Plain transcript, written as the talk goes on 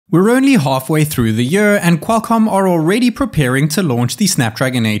We're only halfway through the year and Qualcomm are already preparing to launch the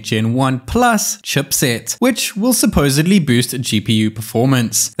Snapdragon 8 Gen 1 Plus chipset, which will supposedly boost GPU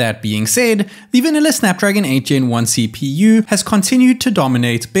performance. That being said, the vanilla Snapdragon 8 Gen 1 CPU has continued to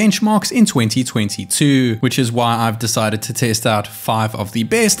dominate benchmarks in 2022, which is why I've decided to test out 5 of the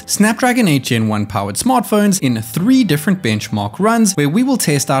best Snapdragon 8 Gen 1 powered smartphones in 3 different benchmark runs where we will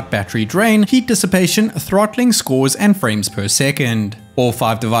test out battery drain, heat dissipation, throttling scores, and frames per second. All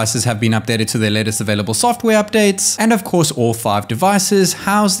 5 devices have been updated to their latest available software updates, and of course all 5 devices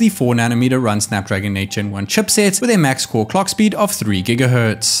house the 4nm Run Snapdragon 8 Gen 1 chipsets with a max core clock speed of 3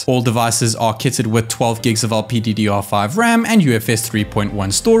 GHz. All devices are kitted with 12 GB of LPDDR5 RAM and UFS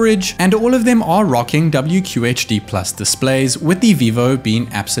 3.1 storage, and all of them are rocking WQHD Plus displays, with the Vivo being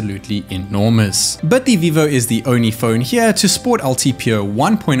absolutely enormous. But the Vivo is the only phone here to sport LTPO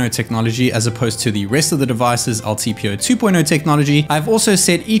 1.0 technology as opposed to the rest of the devices' LTPO 2.0 technology. I've also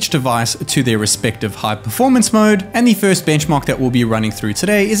set each device to their respective high performance mode, and the first benchmark that we'll be running through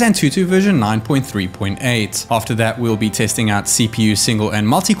today is AnTuTu version 9.3.8. After that, we'll be testing out CPU single and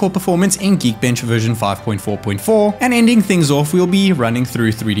multi-core performance in Geekbench version 5.4.4, and ending things off, we'll be running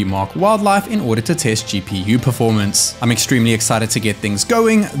through 3D Mark Wildlife in order to test GPU performance. I'm extremely excited to get things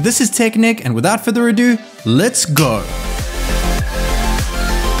going. This is TechNick, and without further ado, let's go.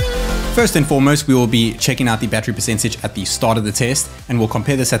 First and foremost, we will be checking out the battery percentage at the start of the test, and we'll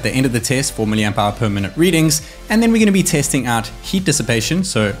compare this at the end of the test for mAh per minute readings. And then we're going to be testing out heat dissipation.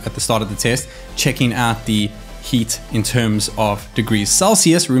 So at the start of the test, checking out the heat in terms of degrees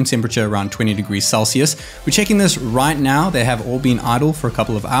Celsius, room temperature around 20 degrees Celsius. We're checking this right now. They have all been idle for a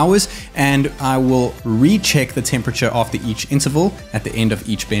couple of hours, and I will recheck the temperature after each interval at the end of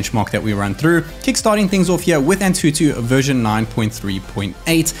each benchmark that we run through. Kickstarting things off here with AnTuTu version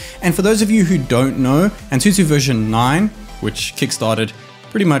 9.3.8. And for those of you who don't know, AnTuTu version 9, which kickstarted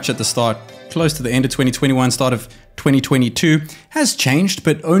pretty much at the start, close to the end of 2021, start of 2022, has changed,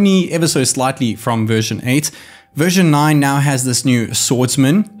 but only ever so slightly from version 8. Version 9 now has this new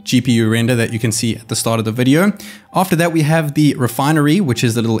Swordsman GPU render that you can see at the start of the video. After that, we have the Refinery, which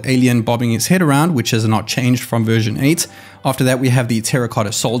is the little alien bobbing its head around, which has not changed from version 8. After that, we have the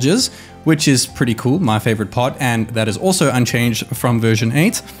Terracotta Soldiers, which is pretty cool, my favorite part, and that is also unchanged from version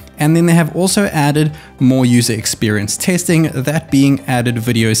 8. And then they have also added more user experience testing, that being added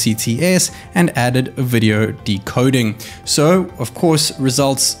video CTS and added video decoding. So, of course,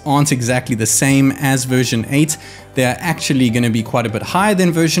 results aren't exactly the same as version 8. They're actually going to be quite a bit higher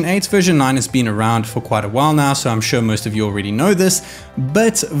than version 8. Version 9 has been around for quite a while now, so I'm sure most of you already know this.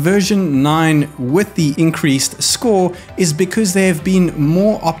 But version 9 with the increased score is because they have been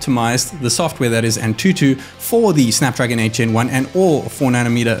more optimized, the software that is AnTuTu, for the Snapdragon 8 Gen 1 and all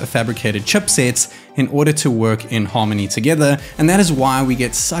 4nm fabricated chipsets in order to work in harmony together, and that is why we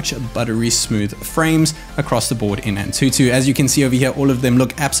get such buttery smooth frames across the board in AnTuTu. As you can see over here, all of them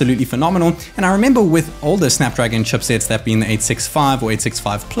look absolutely phenomenal, and I remember with older Snapdragon chipsets, that being the 865 or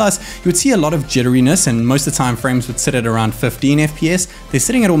 865 Plus, you would see a lot of jitteriness, and most of the time frames would sit at around 15 FPS. They're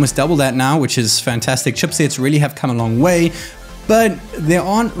sitting at almost double that now, which is fantastic. Chipsets really have come a long way, but there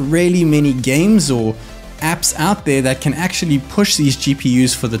aren't really many games or apps out there that can actually push these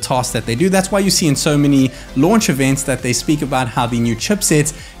GPUs for the task that they do. That's why you see in so many launch events that they speak about how the new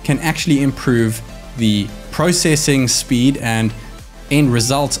chipsets can actually improve the processing speed and end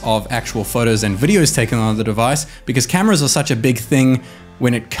results of actual photos and videos taken on the device, because cameras are such a big thing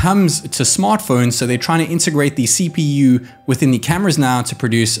when it comes to smartphones, so they're trying to integrate the CPU within the cameras now to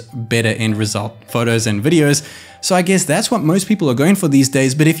produce better end result photos and videos. So I guess that's what most people are going for these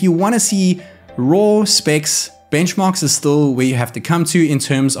days. But if you want to see raw specs, benchmarks is still where you have to come to in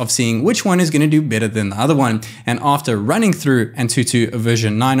terms of seeing which one is going to do better than the other one. And after running through AnTuTu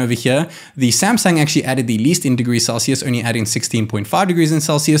version 9 over here, the Samsung actually added the least in degrees Celsius, only adding 16.5 degrees in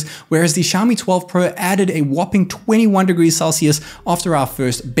Celsius, whereas the Xiaomi 12 Pro added a whopping 21 degrees Celsius after our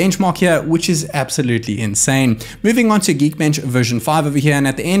first benchmark here, which is absolutely insane. Moving on to Geekbench version 5 over here, and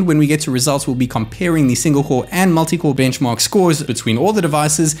at the end, when we get to results, we'll be comparing the single core and multi-core benchmark scores between all the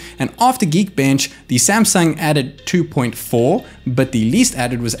devices. And after Geekbench, the Samsung added 2.4, but the least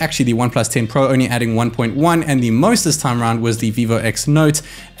added was actually the OnePlus 10 Pro, only adding 1.1, and the most this time around was the Vivo X Note,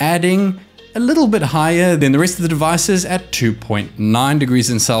 adding a little bit higher than the rest of the devices at 2.9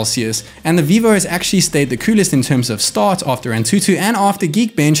 degrees in Celsius. And the Vivo has actually stayed the coolest in terms of start after AnTuTu and after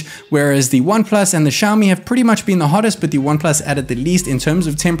Geekbench, whereas the OnePlus and the Xiaomi have pretty much been the hottest, but the OnePlus added the least in terms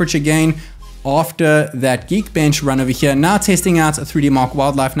of temperature gain after that Geekbench run over here. Now testing out a 3D Mark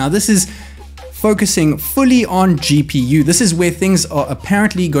Wildlife. Now this is focusing fully on GPU. This is where things are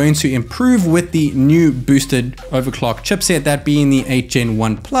apparently going to improve with the new boosted overclock chipset, that being the 8th Gen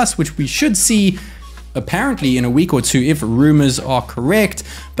OnePlus, which we should see apparently in a week or two if rumors are correct.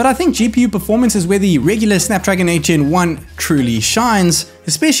 But I think GPU performance is where the regular Snapdragon 8 Gen 1 truly shines,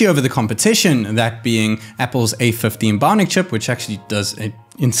 especially over the competition, that being Apple's A15 Bionic chip, which actually does an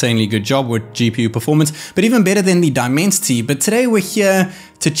insanely good job with GPU performance, but even better than the Dimensity. But today we're here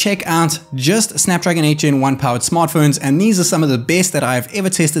to check out just Snapdragon 8 Gen 1 powered smartphones, and these are some of the best that I've ever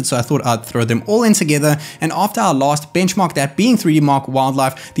tested, so I thought I'd throw them all in together. And after our last benchmark, that being 3D Mark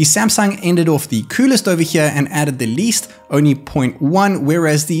Wildlife, the Samsung ended off the coolest over here and added the least, only 0.1,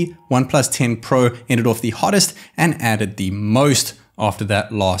 whereas the OnePlus 10 Pro ended off the hottest and added the most after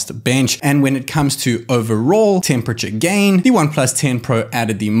that last bench. And when it comes to overall temperature gain, the OnePlus 10 Pro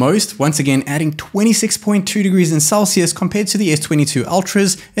added the most, once again adding 26.2 degrees in Celsius compared to the S22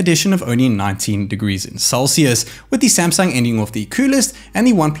 Ultra's addition of only 19 degrees in Celsius, with the Samsung ending off the coolest and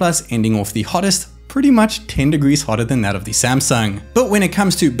the OnePlus ending off the hottest, pretty much 10 degrees hotter than that of the Samsung. But when it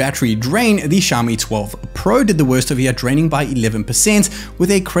comes to battery drain, the Xiaomi 12 Pro did the worst over here, draining by 11% with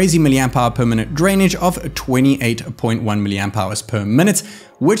a crazy milliamp hour per minute drainage of 28.1 milliamp hours per minute,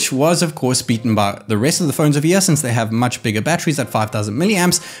 which was of course beaten by the rest of the phones over here since they have much bigger batteries at 5000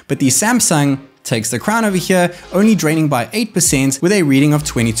 milliamps. But the Samsung takes the crown over here, only draining by 8% with a reading of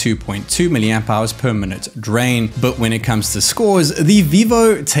 22.2 milliamp hours per minute drain. But when it comes to scores, the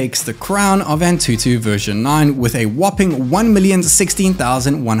Vivo takes the crown of AnTuTu version 9 with a whopping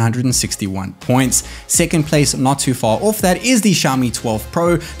 1,016,161 points. Second place, not too far off that, is the Xiaomi 12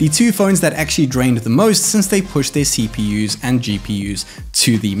 Pro, the two phones that actually drained the most since they pushed their CPUs and GPUs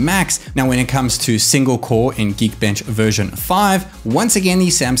to the max. Now when it comes to single core in Geekbench version 5, once again the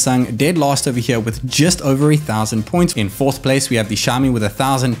Samsung dead last over here with just over 1,000 points. In fourth place we have the Xiaomi with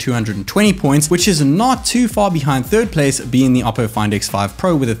 1,220 points, which is not too far behind third place being the OPPO Find X5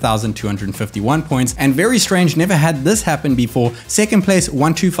 Pro with 1,251 points. And very strange, never had this happen before, second place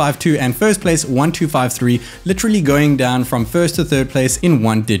 1,252 and first place 1,253, literally going down from first to third place in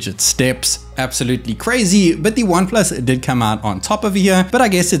 1-digit steps. Absolutely crazy, but the OnePlus did come out on top over here, but I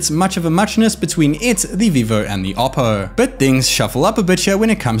guess it's much of a muchness between it, the Vivo and the OPPO. But things shuffle up a bit here when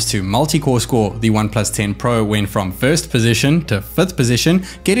it comes to multi-core score. The OnePlus 10 Pro went from first position to fifth position,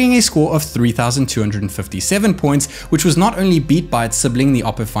 getting a score of 3,257 points, which was not only beat by its sibling, the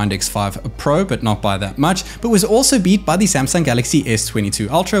OPPO Find X5 Pro, but not by that much, but was also beat by the Samsung Galaxy S22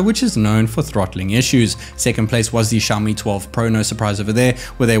 Ultra, which is known for throttling issues. Second place was the Xiaomi 12 Pro, no surprise over there,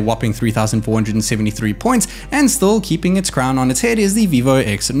 with a whopping 3,473 points, and still keeping its crown on its head is the Vivo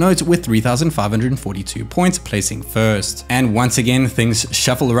X Note with 3,542 points, placing first. And once again, things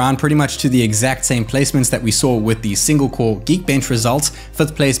shuffle around pretty much to the exact same placements that we saw with the single core Geekbench results.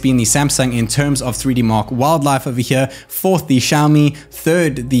 Fifth place being the Samsung in terms of 3D Mark Wildlife over here, fourth the Xiaomi,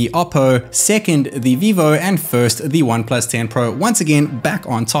 third the OPPO, second the Vivo, and first the OnePlus 10 Pro, once again back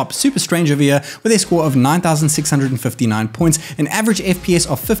on top. Super strange over here with a score of 9,659 points, an average FPS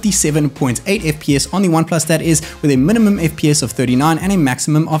of 57.8 FPS on the OnePlus, that is, with a minimum FPS of 39 and a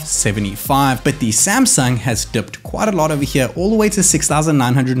maximum of 75. But the Samsung has dipped quite a lot over here, all the way to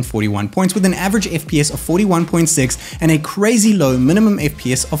 6,941 points with an average FPS of 41.6 and a crazy low minimum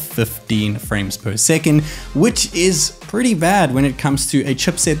FPS of 15 frames per second, which is pretty bad when it comes to a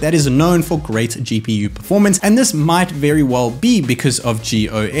chipset that is known for great GPU performance. And this might very well be because of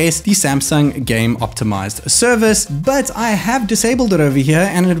GOS, the Samsung Game Optimized service, but I have disabled it over here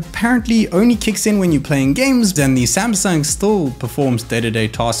and it apparently only kicks in when you're playing games, and the Samsung still performs day-to-day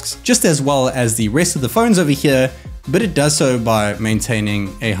tasks just as well as the rest of the phones over here, but it does so by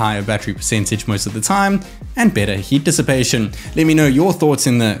maintaining a higher battery percentage most of the time and better heat dissipation. Let me know your thoughts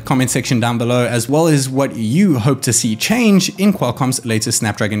in the comment section down below, as well as what you hope to see change in Qualcomm's latest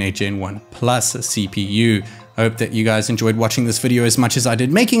Snapdragon 8 Gen 1 Plus CPU. I hope that you guys enjoyed watching this video as much as I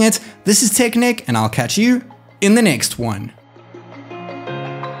did making it. This is TechNick, and I'll catch you in the next one.